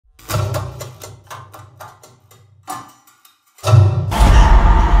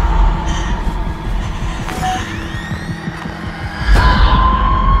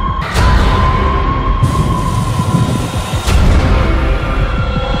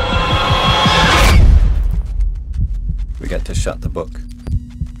it to shut the book.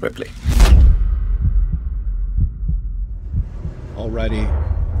 Ripley.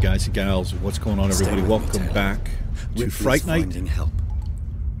 Alrighty, guys and gals, what's going on, everybody? Welcome back to Fright Night. Finding help.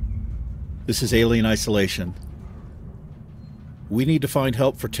 This is Alien Isolation. We need to find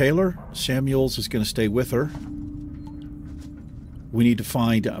help for Taylor. Samuels is going to stay with her. We need to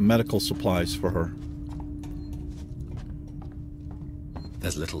find medical supplies for her.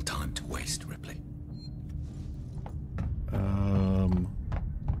 There's little time to waste, Ripley.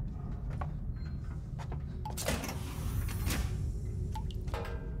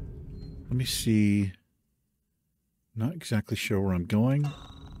 Let me see. Not exactly sure where I'm going.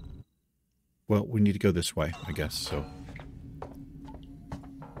 Well, we need to go this way, I guess, so.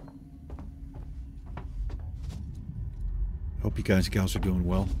 Hope you guys and gals are doing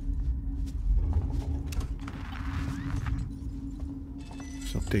well.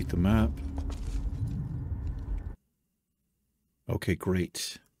 Let's update the map. Okay,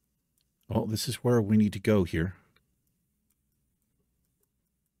 great. Well, this is where we need to go here.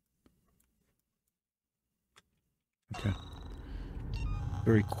 Okay.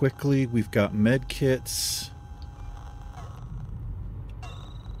 Very quickly, we've got med kits.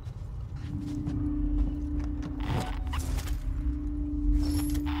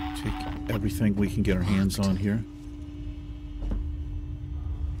 Take everything we can get our hands on here.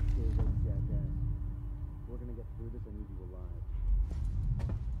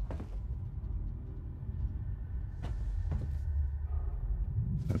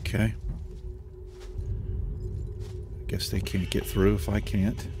 Okay. Guess they can't get through if I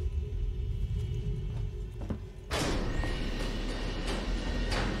can't.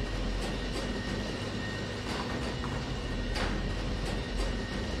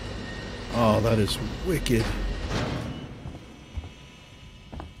 Oh, that is wicked.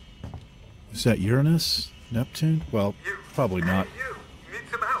 Is that Uranus? Neptune? Well, probably not. You need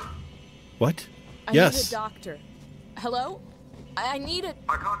some help. What? I Yes. need a doctor. Hello? I need a...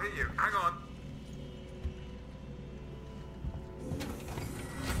 I can't hear you. Hang on.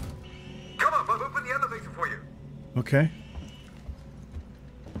 Come up, I've opened the elevator for you. Okay.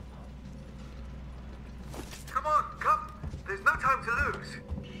 Come on, come. There's no time to lose.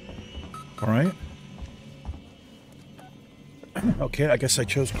 All right. Okay, I guess I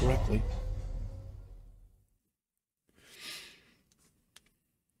chose correctly.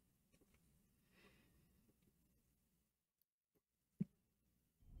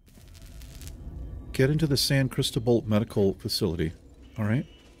 Get into the San Cristobal Medical Facility. All right.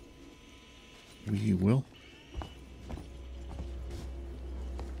 We will.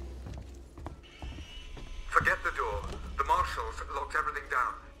 Forget the door. The marshals locked everything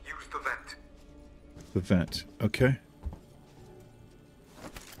down. Use the vent. The vent. Okay.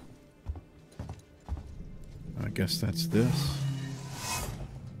 I guess that's this.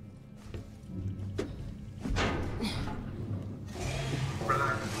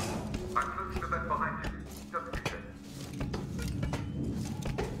 Relax. I'm closing the vent behind you. Just to be safe.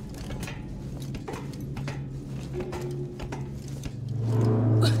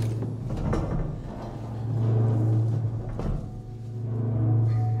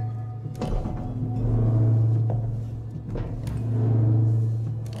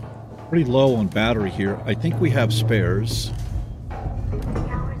 Pretty low on battery here. I think we have spares. Business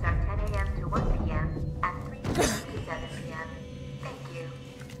hours are 10 a.m. to 1 p.m. and 3 p.m. to 7 p.m. Thank you.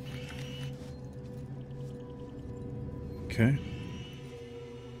 Okay.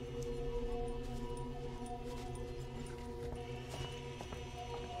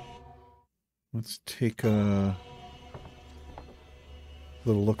 Let's take a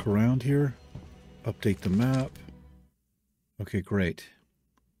little look around here. Update the map. Okay, great.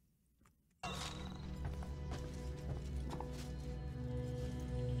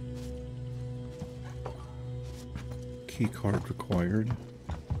 Key card required.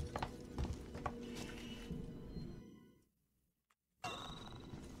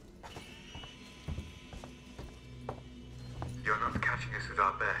 You're not catching us at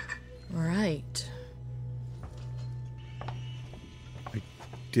our best. Right. I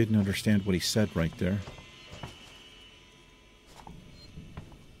didn't understand what he said right there.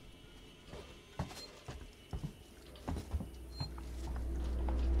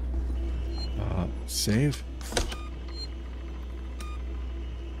 Save.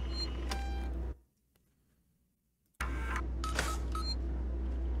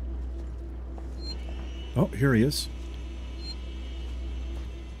 Oh, here he is.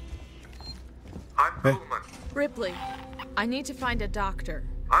 I'm Hey. Pullman. Ripley, I need to find a doctor.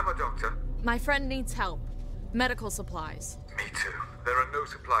 I'm a doctor. My friend needs help. Medical supplies. Me too. There are no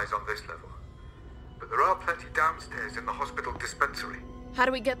supplies on this level. but there are plenty downstairs in the hospital dispensary. How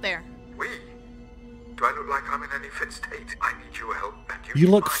do we get there? We? Do I look like I'm in any fit state? I need your help, and You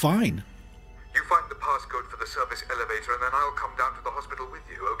look mine. fine. You find the passcode for the service elevator, and then I'll come down to the hospital with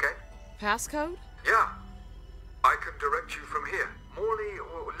you, okay? Passcode? Yeah. I can direct you from here. Morley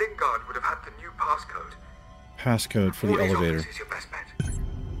or Lingard would have had the new passcode. Passcode for the Morley's elevator. office is your best bet.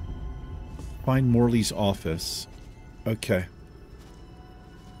 Find Morley's office. Okay.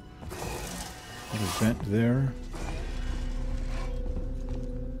 There's a vent there.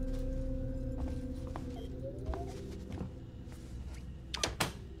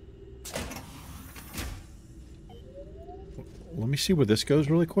 Let me see where this goes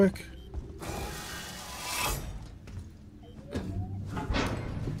really quick.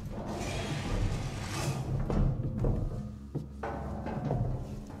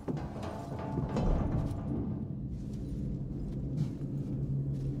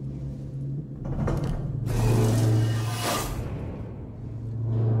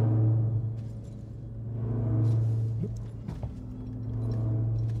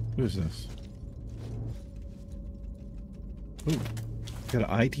 What is this? Ooh, got an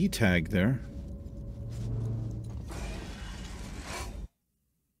ID tag there.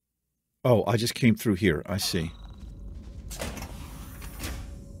 Oh, I just came through here. I see.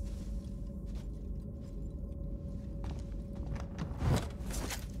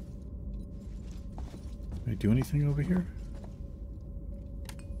 Can I do anything over here?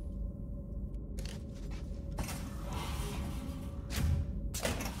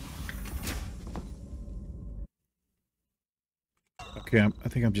 Okay, I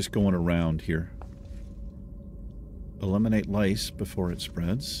think I'm just going around here. Eliminate lice before it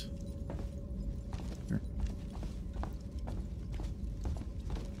spreads. Here.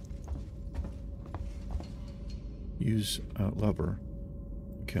 Use lever.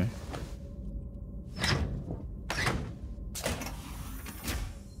 Okay.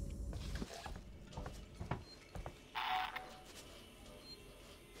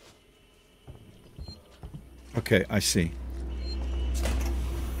 Okay, I see.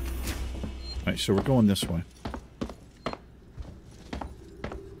 Alright, so we're going this way.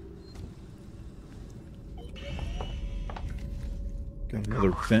 Got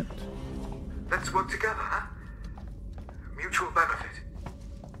another vent. Let's work together, huh? Mutual benefit.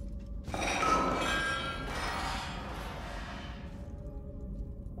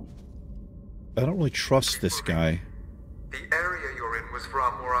 I don't really trust this guy. The area you're in was for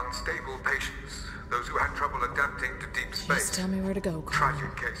our more unstable patients, those who had trouble adapting to deep space. Just tell me where to go, Carl.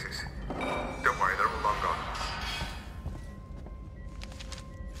 Tragic cases. Don't worry, they're all long gone.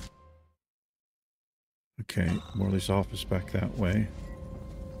 Okay, Morley's office back that way.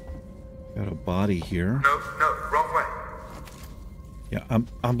 Got a body here. No, wrong way. Yeah,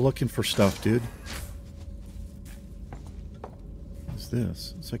 I'm looking for stuff, dude. What's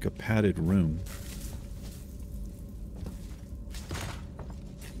this? It's like a padded room.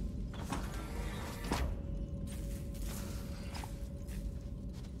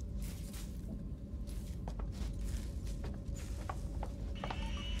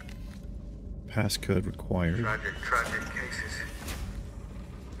 Passcode required. Tragic cases.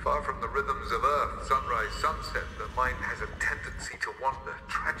 Far from the rhythms of Earth, sunrise, sunset, the mind has a tendency to wander.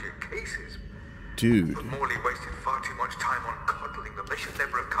 Tragic cases. Dude. But Morley wasted far too much time on coddling them. They should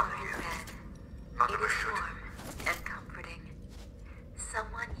never have come here. None of us should. Warm and comforting.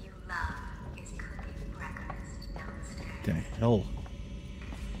 Someone you love is cooking breakfast downstairs. The hell?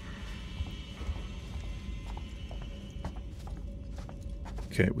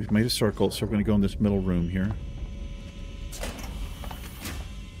 Okay, we've made a circle, so we're going to go in this middle room here.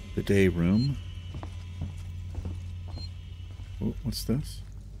 The day room. Oh, what's this?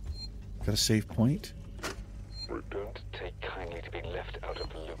 Got a save point? Don't take kindly to be left out of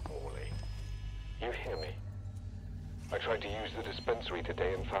the loop, Morley. You hear me? I tried to use the dispensary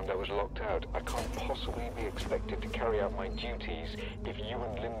today and found I was locked out. I can't possibly be expected to carry out my duties if you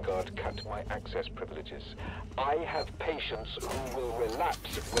and Lingard cut my access privileges. I have patients who will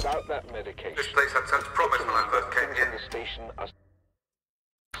relapse without that medication. This place had such promise when I first came Things here. in the station are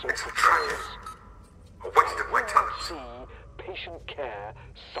It's tragic. A waste of my talents. see patient care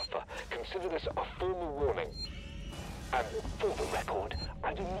suffer. Consider this a formal warning. And for the record,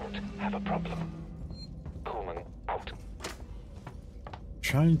 I do not have a problem. Coleman out.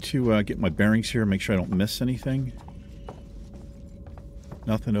 Trying to get my bearings here, make sure I don't miss anything.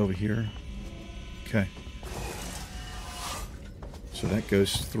 Nothing over here. Okay. So that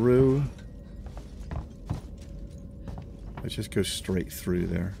goes through. Let's just go straight through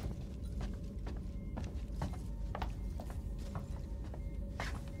there.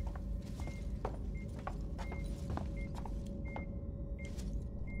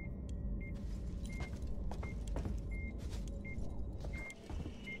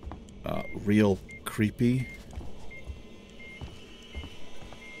 real creepy.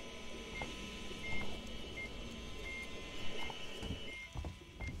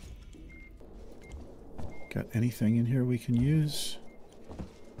 Got anything in here we can use?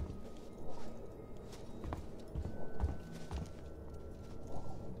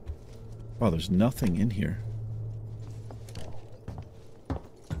 Wow, there's nothing in here.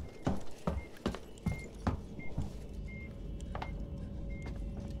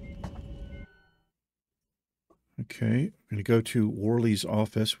 Okay, I'm going to go to Worley's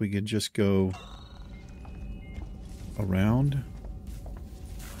office. We can just go around.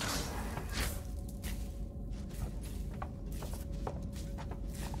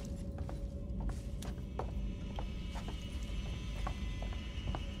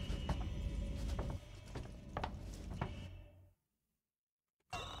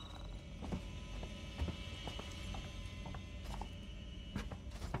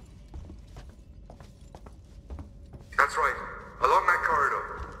 That's right. Along that corridor.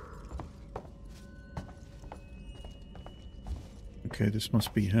 Okay, this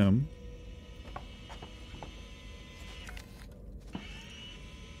must be him.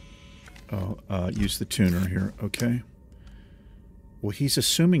 Oh, use the tuner here. Okay. Well, he's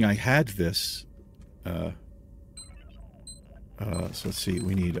assuming I had this. So let's see.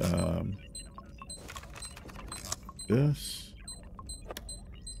 We need this.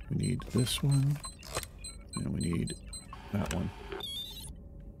 We need this one. And we need that one.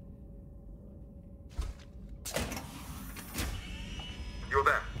 You're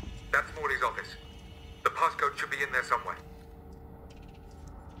there. That's Morley's office. The passcode should be in there somewhere.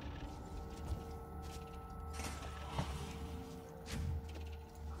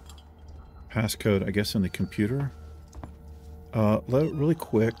 Passcode, I guess, in the computer. Really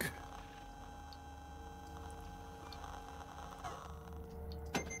quick.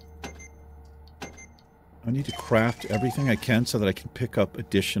 I need to craft everything I can so that I can pick up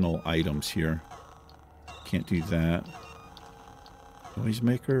additional items here. Can't do that.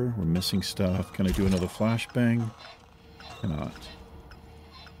 Noisemaker, we're missing stuff. Can I do another flashbang? Cannot.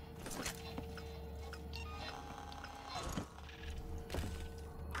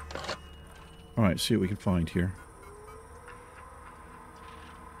 Alright, see what we can find here.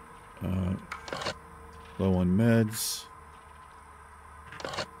 Low on meds.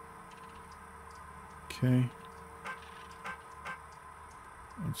 Okay.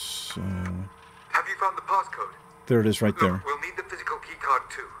 Let's, Have you found the passcode? there it is right there. Look, we'll need the physical keycard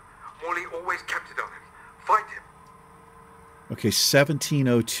too. Morley always kept it on him. Find him. Okay,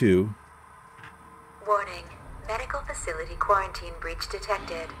 1702. Warning. Medical facility quarantine breach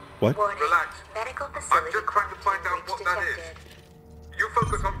detected. What? Warning. Relax. Medical facility I'm just trying to find out what that is. detected. You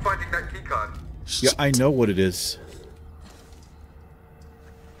focus on finding that keycard. Yeah, I know what it is.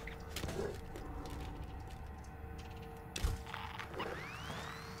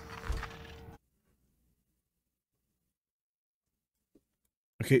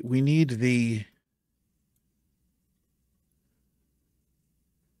 Okay, we need the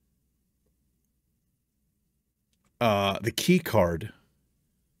key card.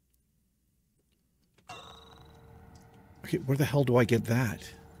 Okay, where the hell do I get that?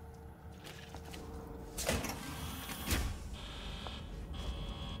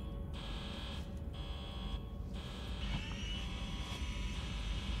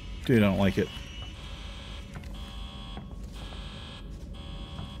 Dude, I don't like it.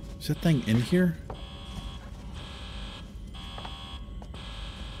 Is that thing in here?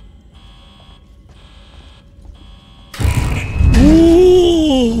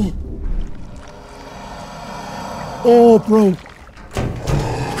 Ooh! Oh, bro.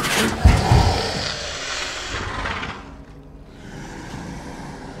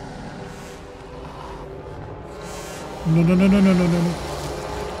 No, no, no, no, no, no, no, no.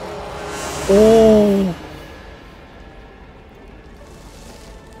 Oh.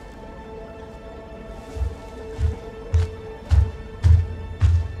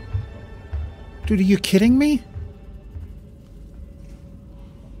 Dude, are you kidding me?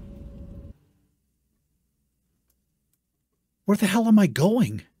 Where the hell am I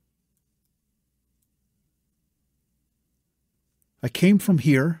going? I came from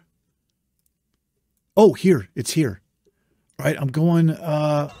here. Oh, here. It's here. All right, I'm going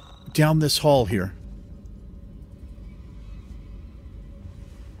down this hall here.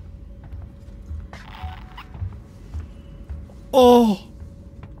 Oh!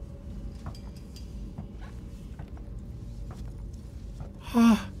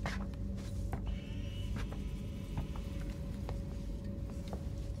 Ah.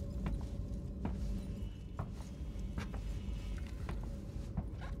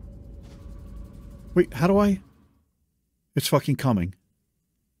 Wait, how do I? It's fucking coming.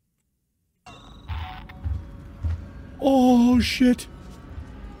 Oh, shit.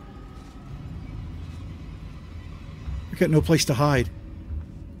 I got no place to hide.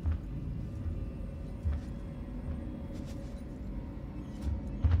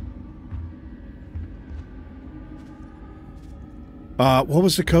 What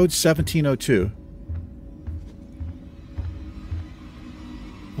was the code? 1702.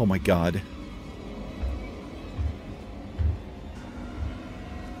 Oh my God.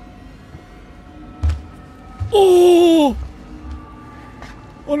 Oh!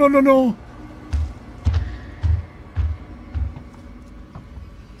 Oh no, no, no.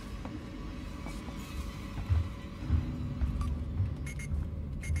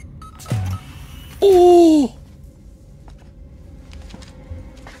 Oh!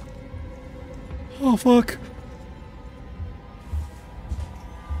 Oh, fuck.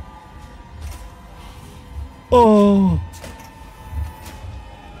 Oh.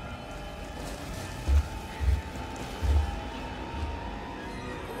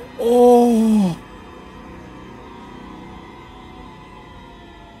 Oh.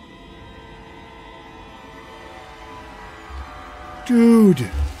 Dude.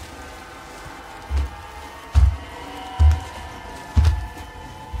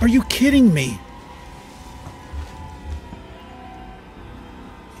 Are you kidding me?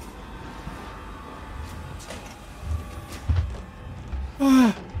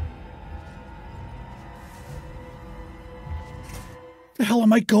 The hell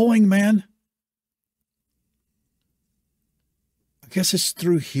am I going, man? I guess it's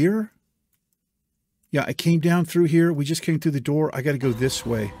through here? Yeah, I came down through here. We just came through the door. I got to go this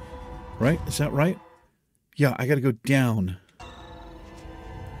way. Right? Is that right? Yeah, I got to go down.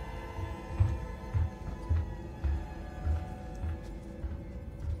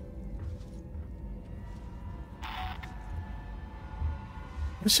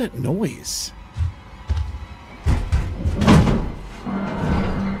 What's that noise?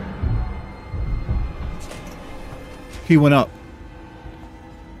 He went up.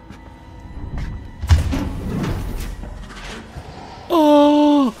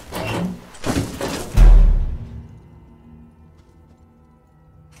 Oh!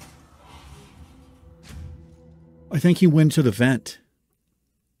 I think he went to the vent.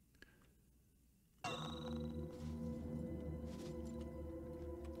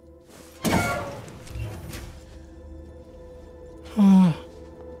 Oh,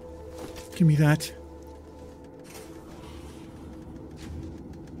 give me that.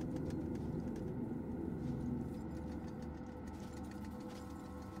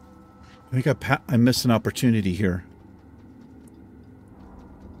 I think I missed an opportunity here.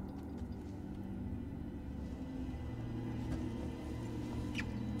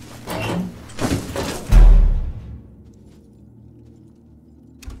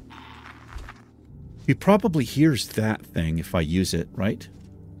 He probably hears that thing if I use it, right?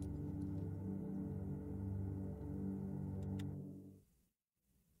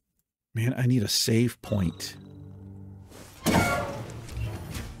 Man, I need a save point.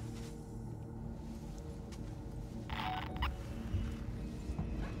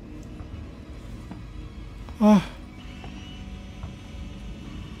 Ah.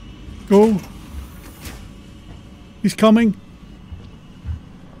 Go. He's coming.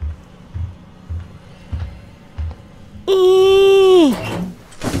 Oh.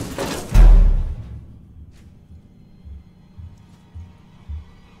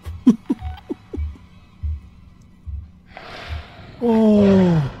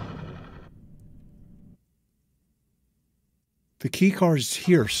 Oh. The key card is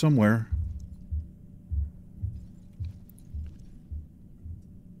here somewhere.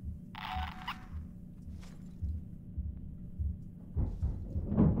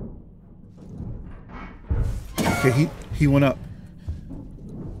 Okay, he went up.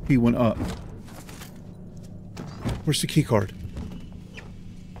 He went up. Where's the key card?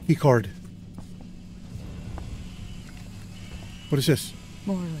 Key card. What is this?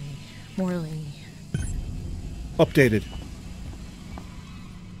 Morley. Updated.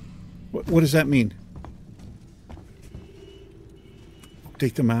 What does that mean?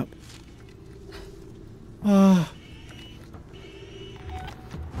 Update the map. Oh!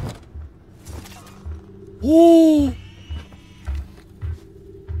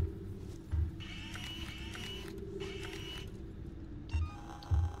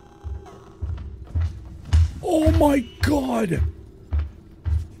 Oh my God!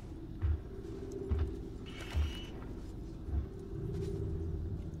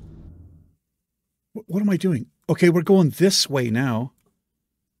 What am I doing? Okay, we're going this way now.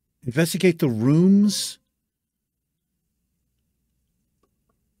 Investigate the rooms.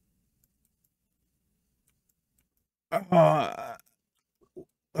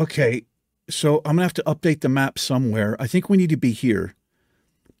 Okay, so I'm going to have to update the map somewhere. I think we need to be here.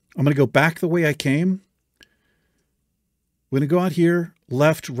 I'm going to go back the way I came. We're going to go out here,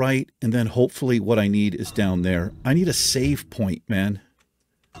 left, right, and then hopefully what I need is down there. I need a save point, man.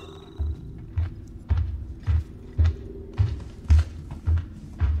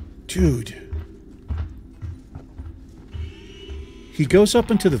 Dude. He goes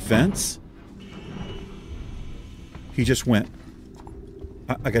up into the vents. He just went.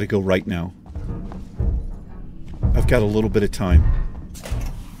 I gotta go right now. I've got a little bit of time.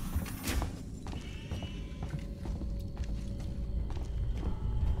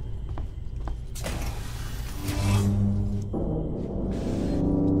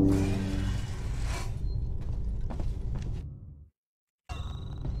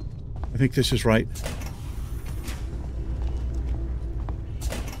 I think this is right.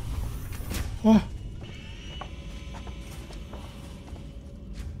 Oh.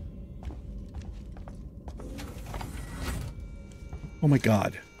 Oh my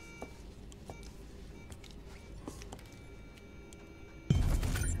God.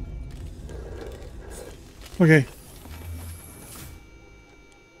 Okay.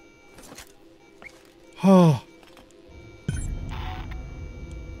 Oh.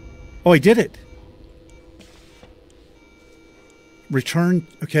 Oh, I did it. Return.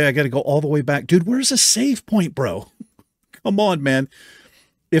 Okay, I got to go all the way back. Dude, where's the save point, bro? Come on, man.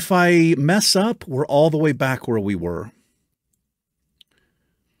 If I mess up, we're all the way back where we were.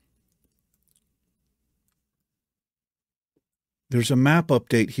 There's a map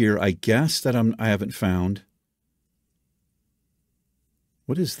update here, I guess, that I haven't found.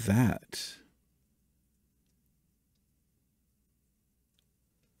 What is that?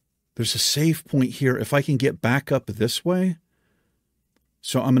 There's a save point here. If I can get back up this way.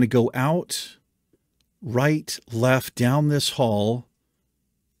 So I'm going to go out, right, left, down this hall.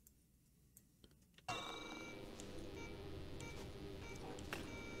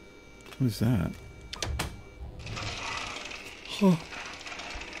 What is that? Oh.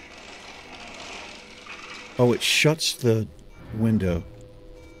 Oh, it shuts the window.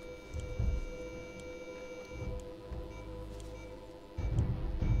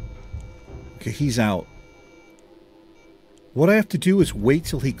 Okay, he's out. What I have to do is wait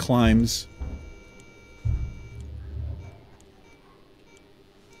till he climbs.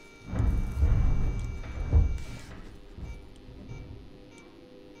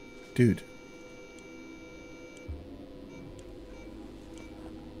 Dude.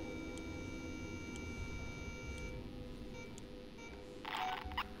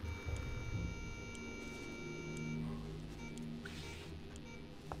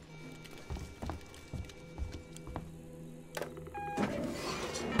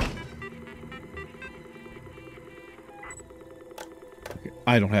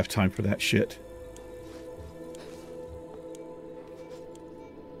 I don't have time for that shit.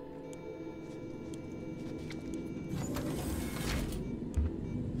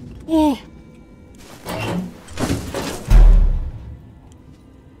 Oh.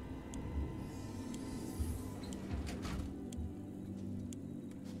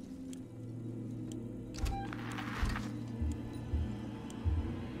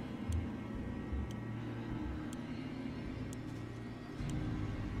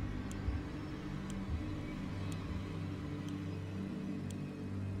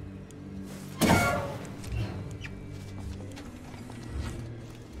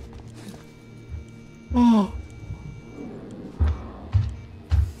 Oh.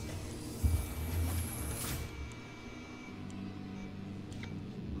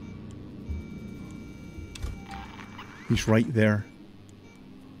 He's right there.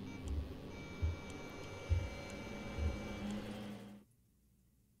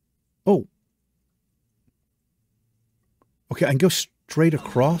 Oh. Okay, I can go straight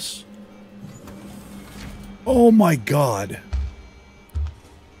across. Oh my God.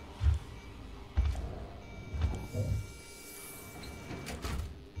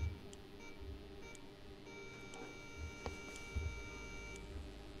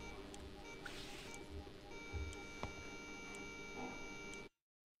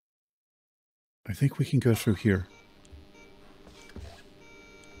 I think we can go through here.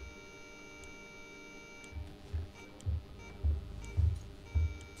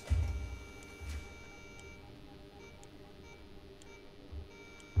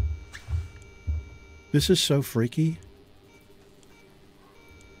 This is so freaky.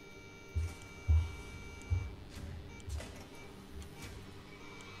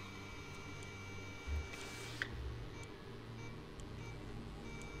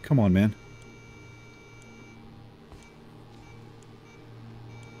 Come on, man.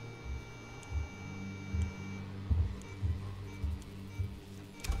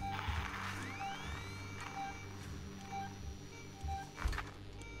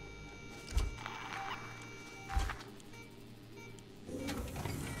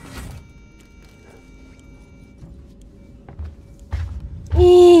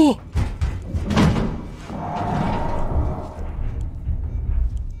 Oh!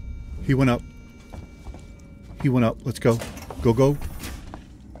 He went up. He went up. Let's go. Go, go.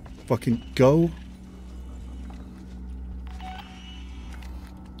 Fucking go.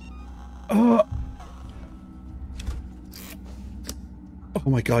 Oh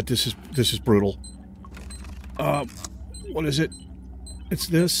my god, this is brutal. What is it? It's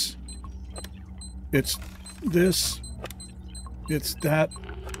this. It's this. It's that.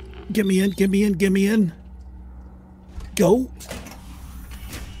 Get me in, get me in, get me in. Go.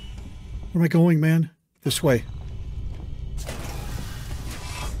 Where am I going, man? This way.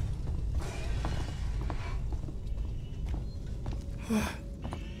 Where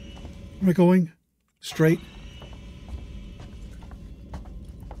am I going? Straight.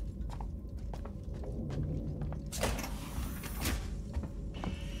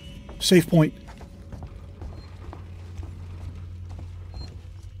 Safe point.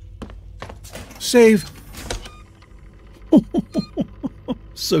 Save.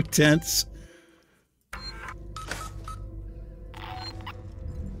 So tense.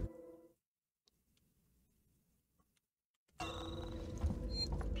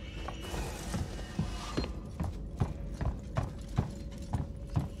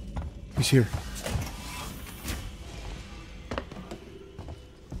 He's here.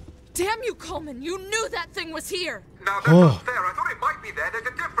 Damn you, Coleman! You knew that thing was here! Now that's not fair. I thought it might be there. There's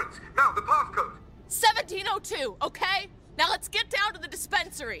a difference. Now, the passcode. 1702, okay? Now let's get down to the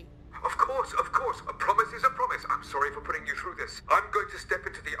dispensary. Of course, of course. A promise is a promise. I'm sorry for putting you through this. I'm going to step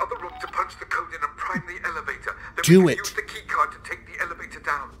into the other room to punch the code in and prime the elevator. Then Do we it. can use the key card to take the elevator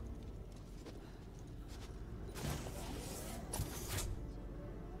down.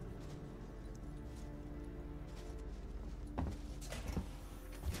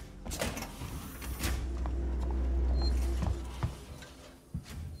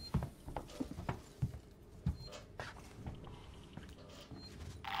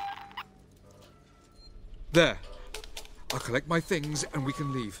 There. I'll collect my things and we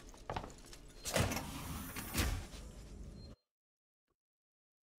can leave.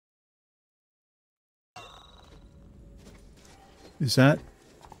 Is that...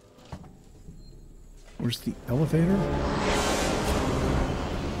 Where's the elevator?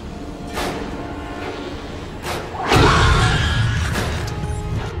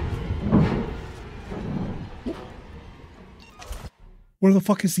 Where the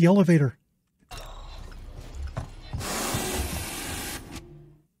fuck is the elevator?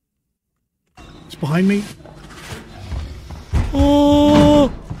 It's behind me.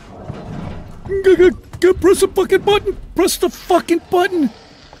 Oh! Press the fucking button! Press the fucking button!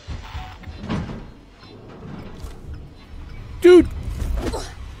 Dude!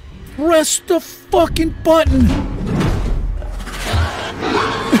 Press the fucking button!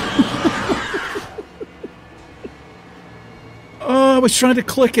 Oh, I was trying to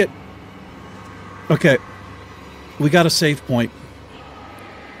click it. Okay. We got a save point.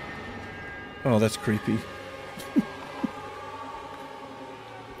 Oh, that's creepy.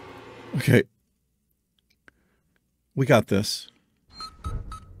 Okay. We got this.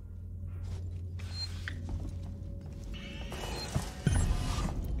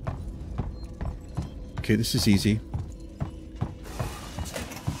 Okay, this is easy.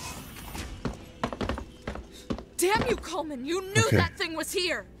 Damn you, Coleman! You knew that thing was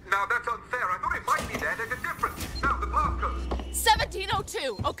here! Now that's unfair. I thought it might be there. There's a difference. Now the passcode.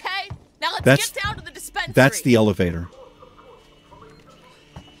 1702, okay? Now let's get down to the dispensary. That's the elevator.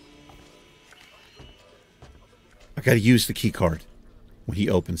 I gotta use the key card when he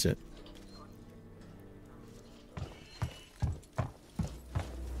opens it.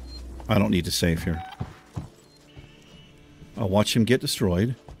 I don't need to save here. I'll watch him get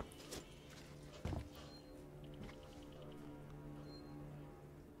destroyed.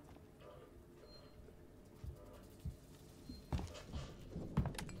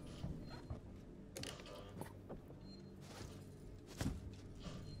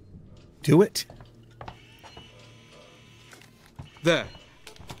 Do it. There.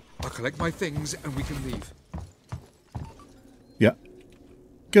 I'll collect my things and we can leave. Yeah.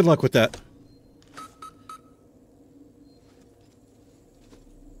 Good luck with that.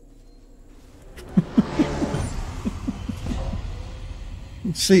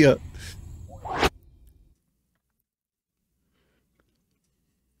 See ya.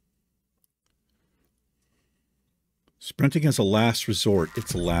 Sprinting is a last resort.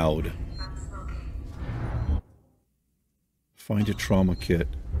 It's loud. Find a trauma kit.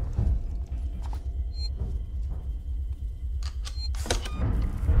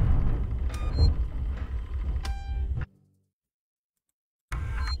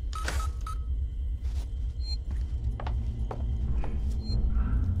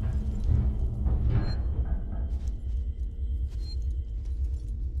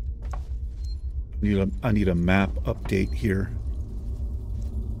 I need a map update here.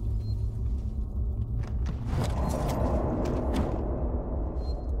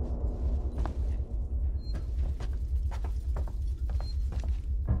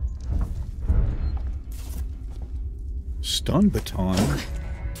 Stun baton.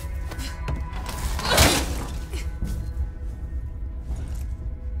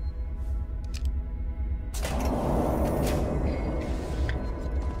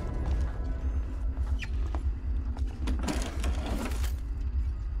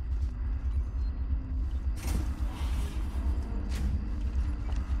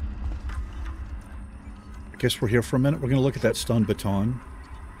 Guess we're here for a minute. We're going to look at that stun baton.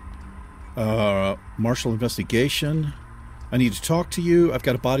 Marshal investigation. I need to talk to you. I've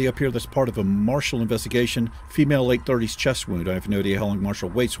got a body up here that's part of a Marshal investigation. Female late 30s chest wound. I have no idea how long Marshal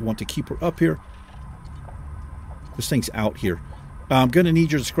waits. Want to keep her up here. This thing's out here. I'm going to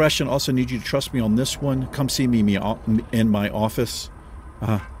need your discretion. Also need you to trust me on this one. Come see me in my office.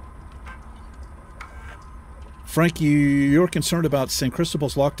 Frank, you're concerned about St.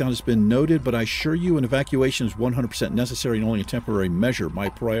 Cristobal's lockdown has been noted, but I assure you an evacuation is 100% necessary and only a temporary measure. My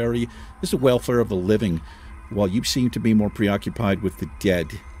priority is the welfare of the living, while you seem to be more preoccupied with the dead.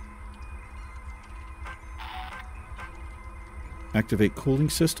 Activate cooling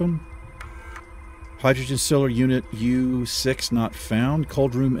system. Hydrogen cylinder unit U6 not found.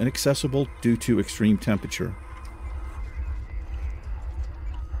 Cold room inaccessible due to extreme temperature.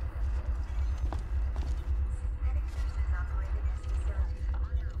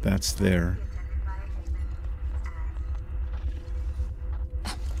 That's there.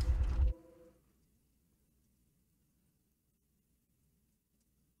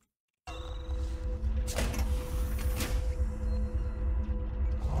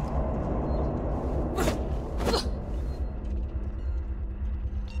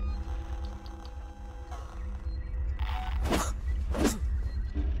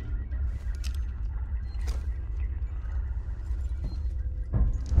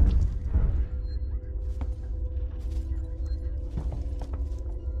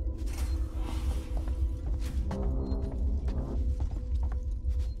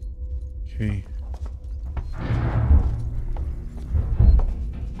 Okay.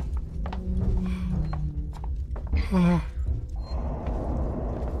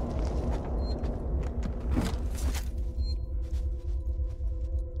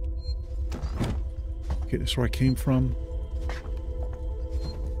 Okay, that's where I came from.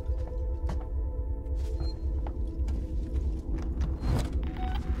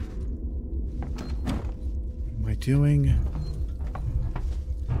 What am I doing?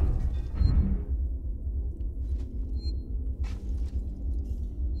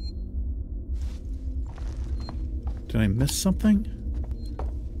 Did I miss something?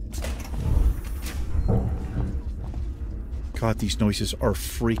 God, these noises are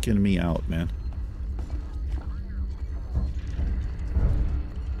freaking me out, man.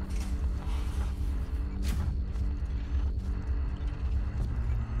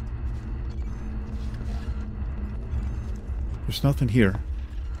 There's nothing here.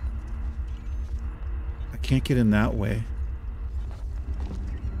 I can't get in that way.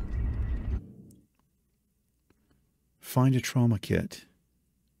 Find a trauma kit.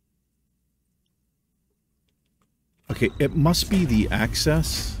 Okay, it must be the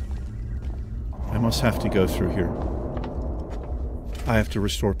access. I must have to go through here. I have to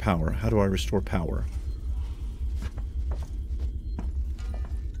restore power. How do I restore power?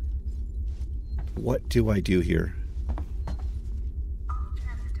 What do I do here? All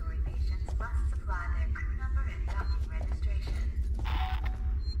transitory patients must supply their crew number and docking registration.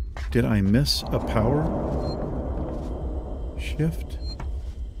 Did I miss a power? Shift.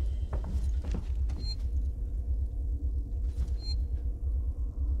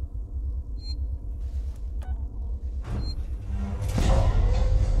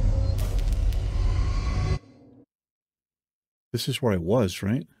 This is where I was,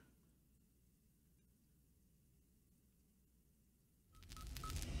 right?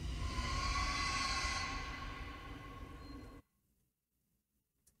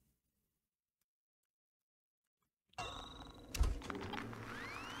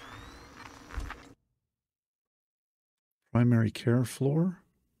 Primary care floor.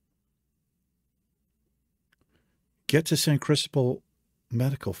 Get to San Cristobal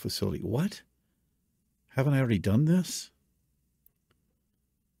Medical Facility. What? Haven't I already done this?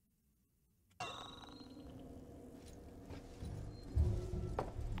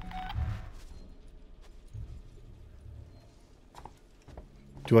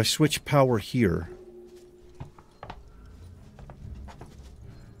 Do I switch power here?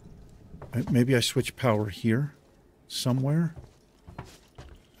 Maybe I switch power here somewhere.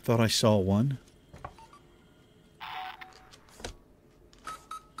 Thought I saw one.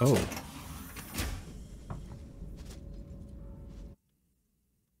 Oh.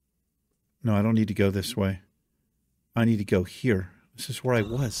 No, I don't need to go this way. I need to go here. This is where I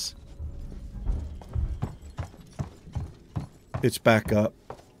was. It's back up.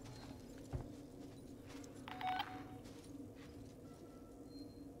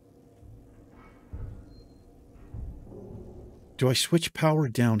 Do I switch power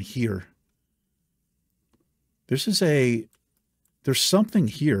down here? There's something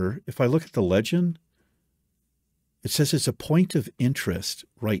here. If I look at the legend, it says it's a point of interest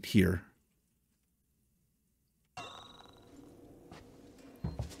right here.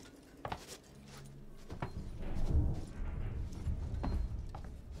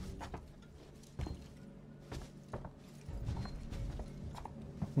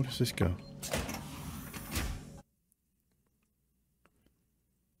 Where does this go?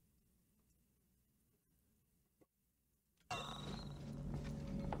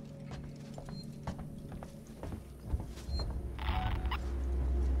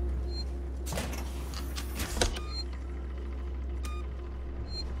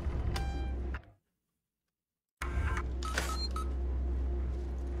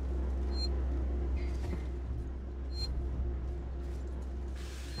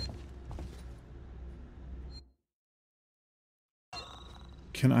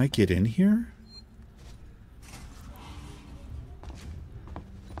 Can I get in here?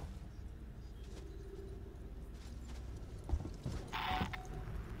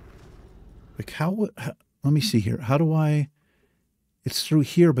 Like how let me see here. How do I... It's through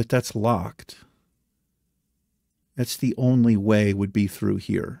here, but that's locked. That's the only way would be through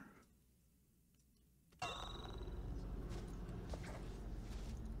here.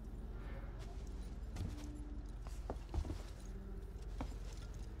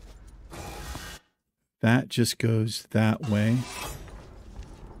 That just goes that way.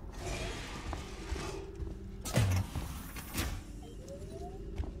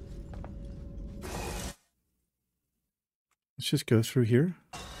 Let's just go through here.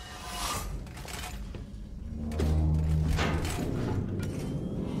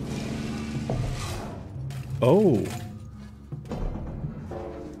 Oh.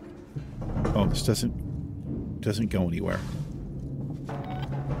 Oh, this doesn't go anywhere.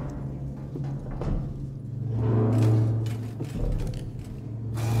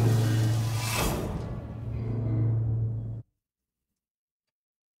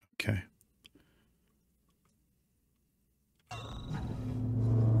 Okay.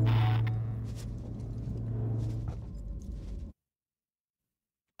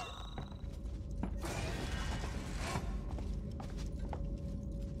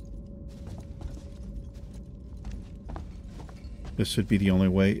 This would be the only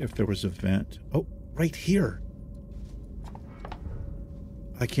way if there was a vent. Oh, right here.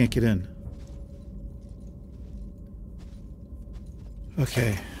 I can't get in.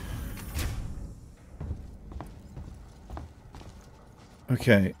 Okay.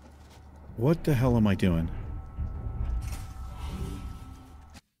 Okay. What the hell am I doing?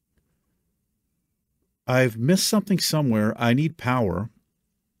 I've missed something somewhere. I need power.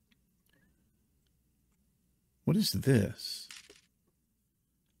 What is this?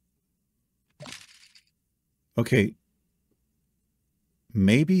 Okay.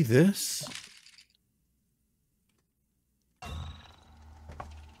 Maybe this?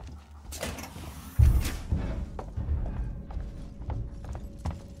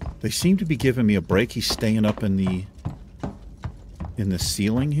 They seem to be giving me a break. He's staying up in the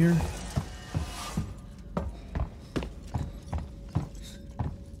ceiling here.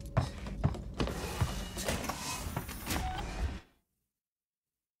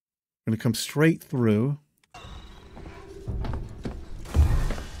 Gonna come straight through.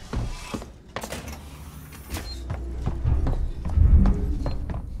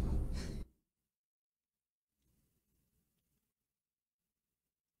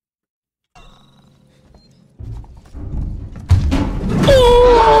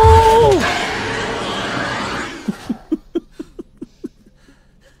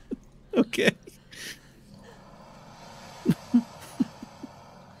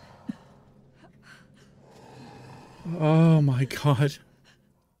 God.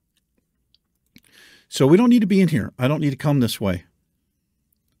 So we don't need to be in here. I don't need to come this way.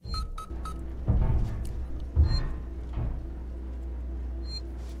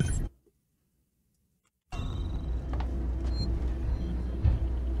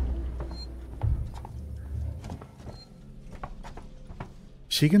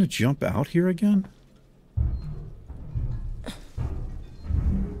 Is he going to jump out here again?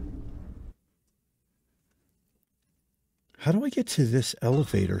 How do I get to this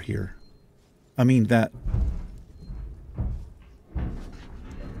elevator here? I mean, that...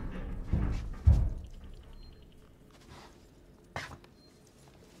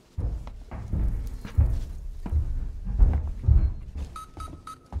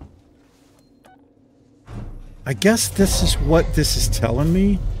 I guess this is what this is telling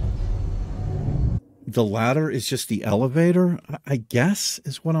me. The ladder is just the elevator, I guess,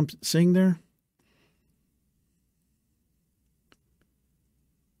 is what I'm seeing there.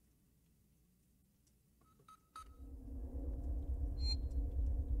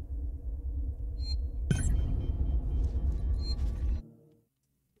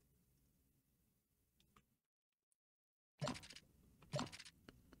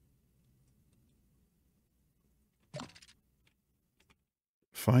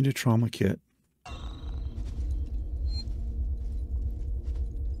 Find a trauma kit.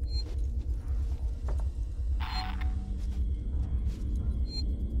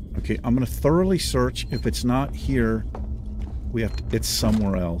 Okay, I'm going to thoroughly search. If it's not here, we have to, it's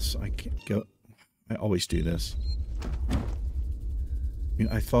somewhere else. I can't go. I always do this. I mean,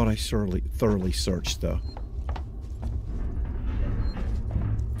 I thought I thoroughly searched, though.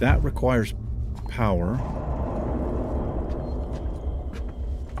 That requires power.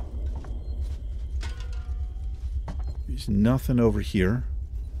 There's nothing over here.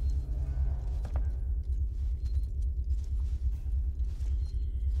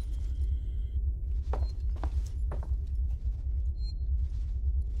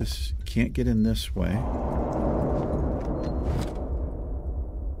 This can't get in this way.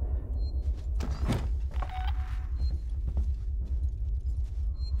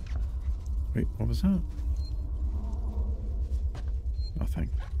 Wait, what was that? Nothing.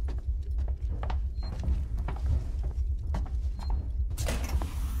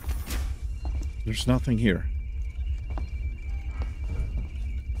 There's nothing here.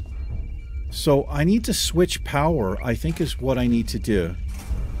 So I need to switch power, I think is what I need to do.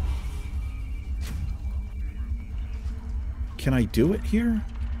 Can I do it here?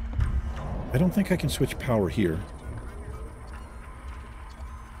 I don't think I can switch power here.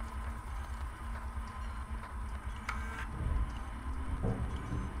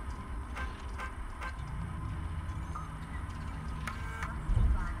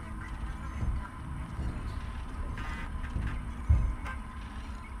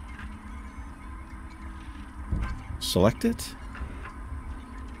 Select it.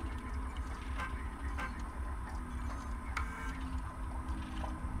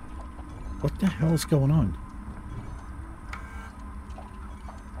 What the hell is going on?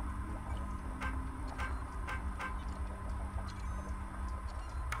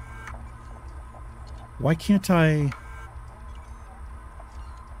 Why can't I...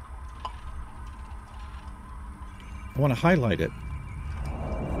 I want to highlight it.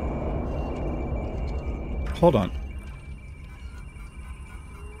 Hold on.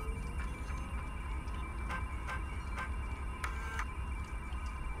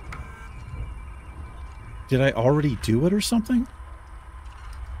 Did I already do it or something?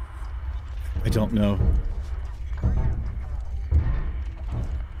 I don't know.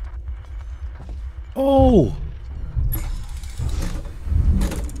 Oh!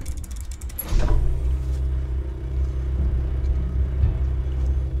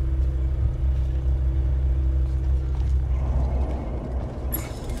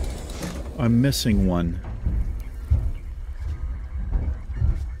 I'm missing one.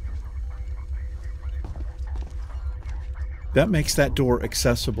 That makes that door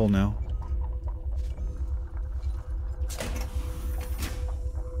accessible now.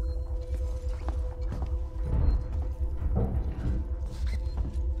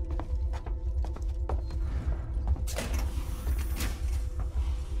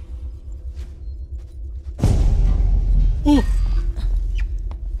 Oh!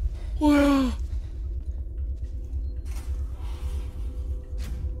 Wow!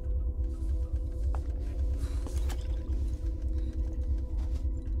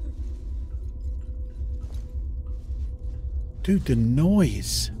 Dude, the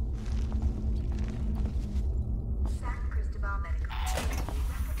noise. Sevastopol Medical.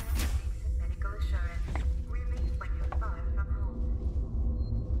 We recommend decent medical assurance. Relief when you're far from home.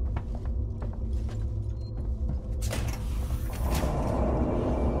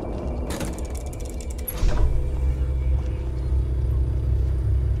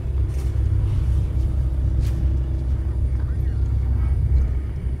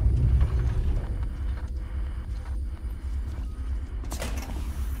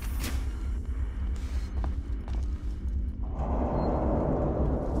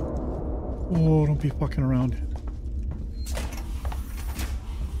 Oh, don't be fucking around.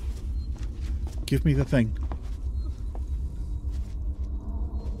 Give me the thing.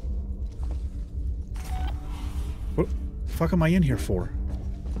 What the fuck am I in here for?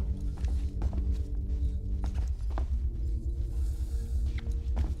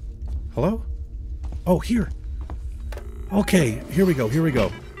 Hello? Oh, here. Okay, here we go, here we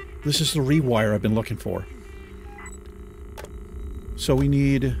go. This is the rewire I've been looking for. So we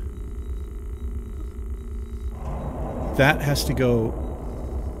need... That has to go...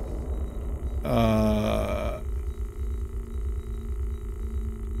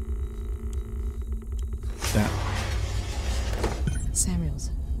 That.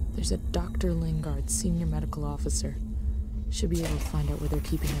 Samuels, there's a Dr. Lingard, senior medical officer. Should be able to find out where they're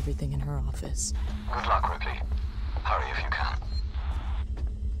keeping everything in her office. Good luck, Ripley. Hurry if you can.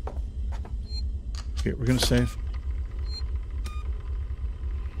 Here, we're gonna save.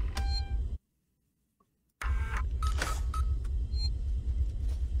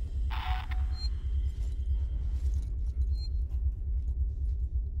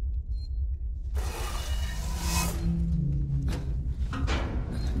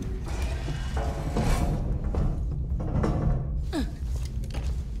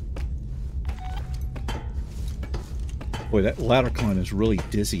 Boy, that ladder climb is really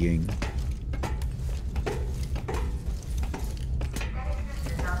dizzying.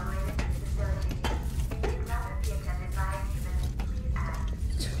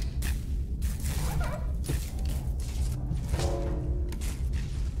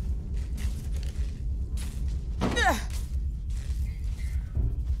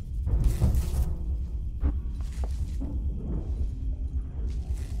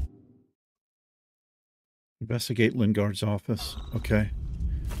 Investigate Lingard's office. Okay.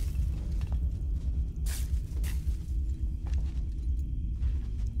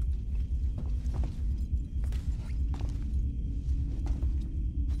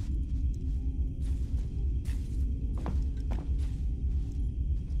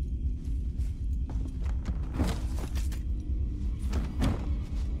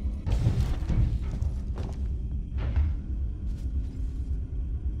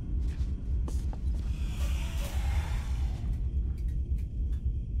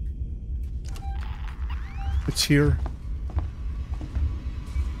 It's here.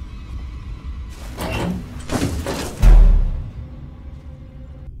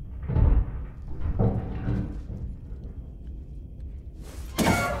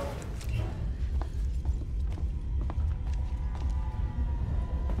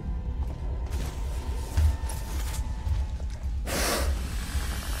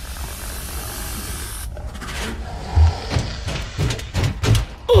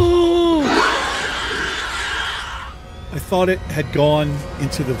 Thought it had gone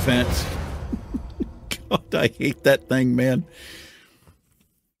into the vent. God, I hate that thing, man.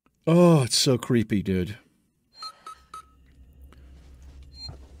 Oh, it's so creepy, dude.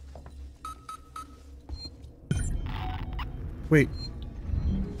 Wait.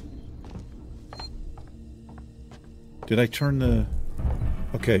 Did I turn the...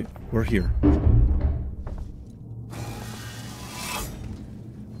 Okay, we're here.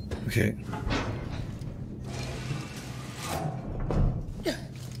 Okay.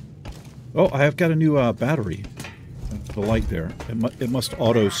 Oh, I have got a new battery. The light there. It must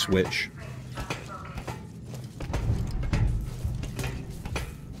auto switch.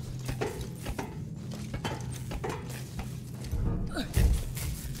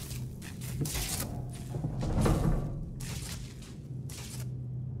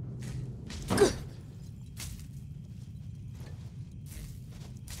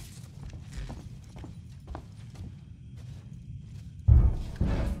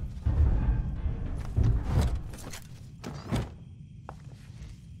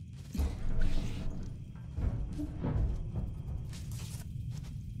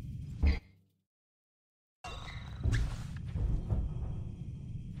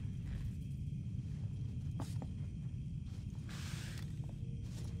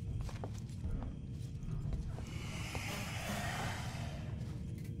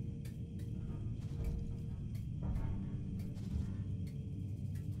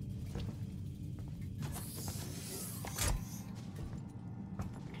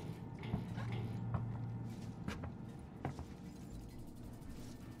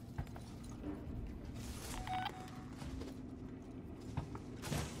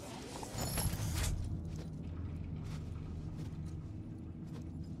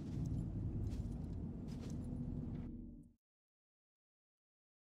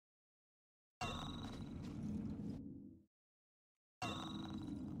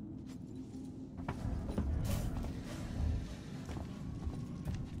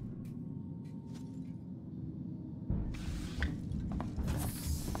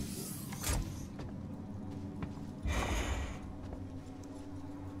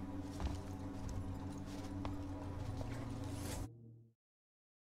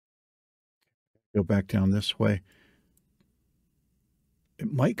 Go back down this way.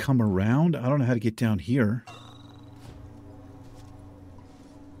 It might come around. I don't know how to get down here.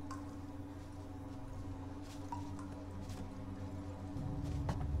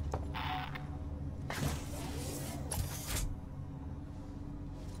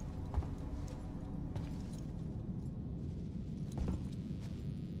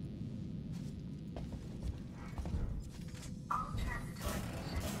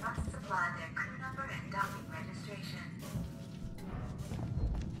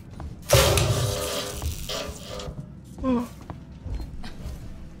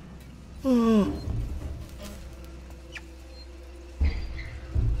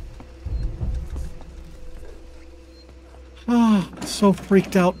 So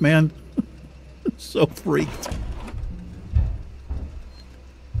freaked out, man. So freaked.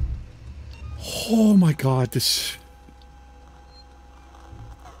 Oh my God, this...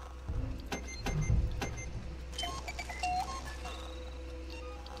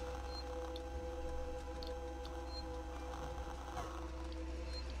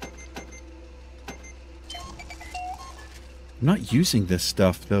 I'm not using this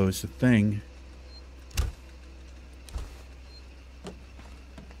stuff, though, is the thing.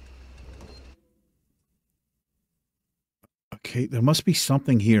 Okay, there must be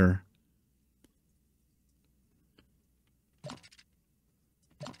something here.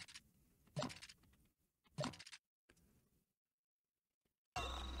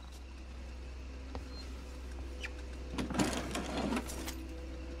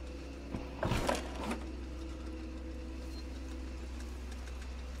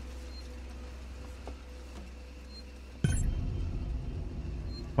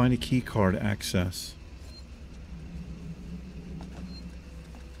 Find a key card access.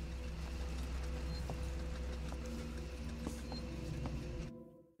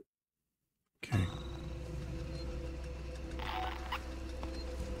 Okay.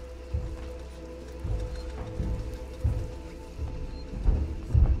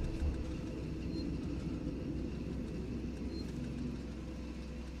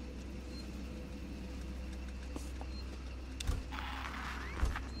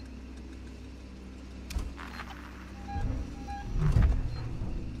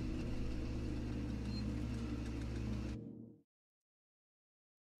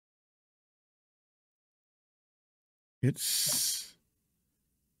 It's...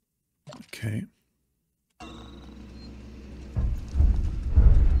 Okay.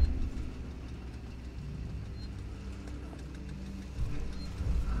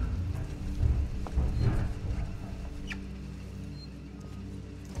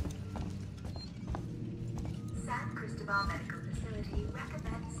 San Cristobal Medical Facility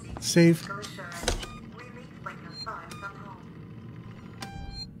recommends Save. medical assurance. Relief when you're far from home.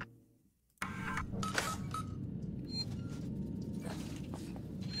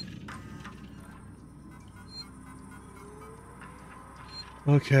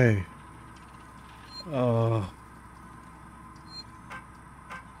 Okay.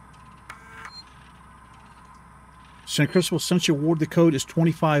 San Cristobal, Central Ward, the code is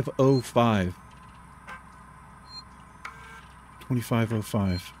 2505.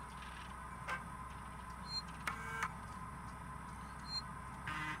 2505.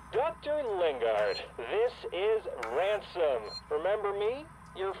 Dr. Lingard, this is Ransom. Remember me?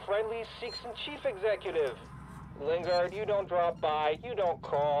 Your friendly Seeks and Chief Executive. Lingard, you don't drop by, you don't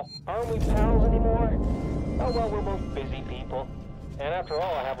call. Aren't we pals anymore? Oh well, we're both busy people. And after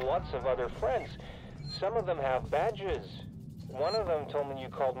all, I have lots of other friends. Some of them have badges. One of them told me you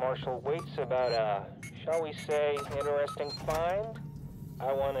called Marshal Waits about a, shall we say, interesting find?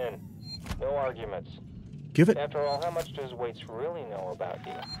 I want in. No arguments. Give it. After all, how much does Waits really know about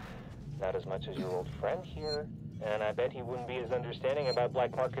you? Not as much as your old friend here. And I bet he wouldn't be as understanding about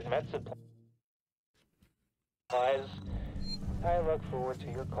black market med supplies. I look forward to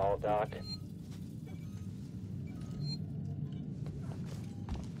your call, Doc.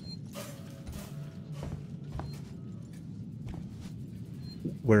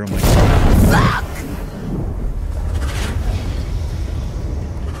 Where am I?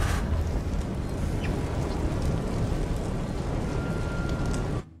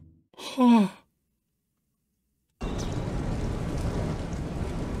 Oh.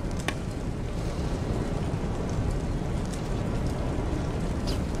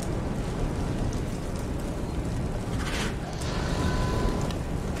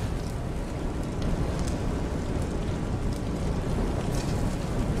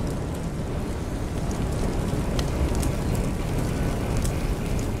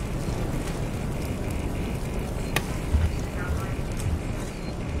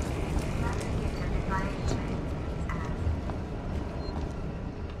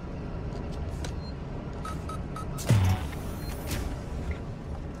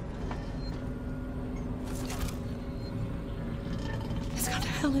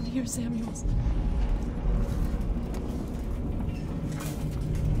 hell in here, Samuels?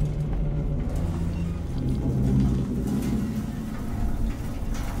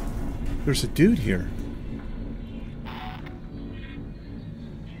 There's a dude here.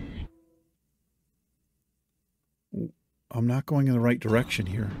 I'm not going in the right direction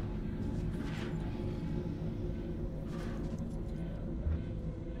here.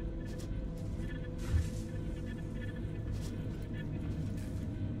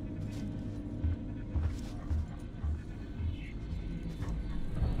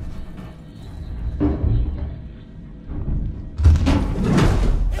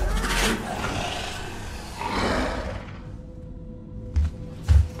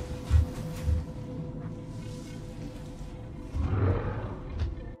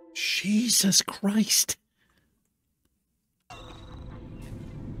 Jesus Christ.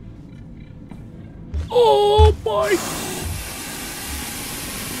 Oh my.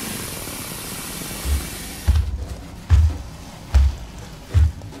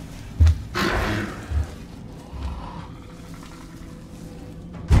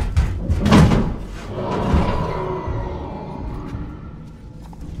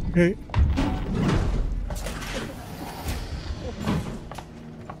 Okay.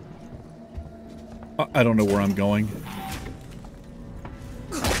 I don't know where I'm going.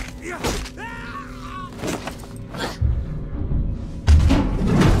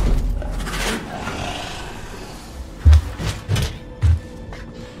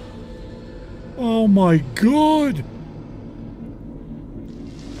 Oh my God!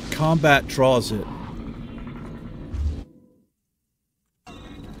 Combat draws it.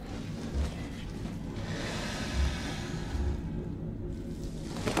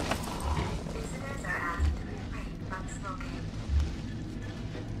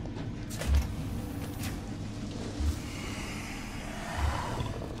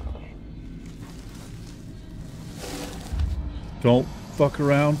 Don't fuck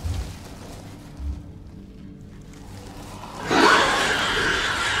around.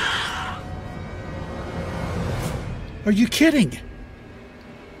 Are you kidding?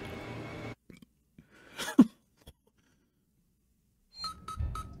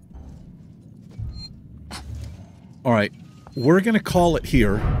 All right, we're going to call it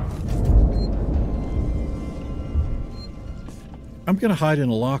here. I'm going to hide in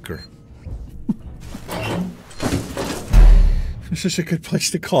a locker. This is a good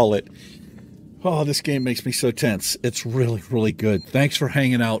place to call it. Oh, this game makes me so tense. It's really, really good. Thanks for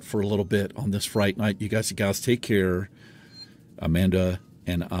hanging out for a little bit on this Fright Night. You guys and gals, take care. Amanda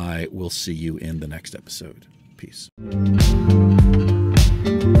and I will see you in the next episode. Peace.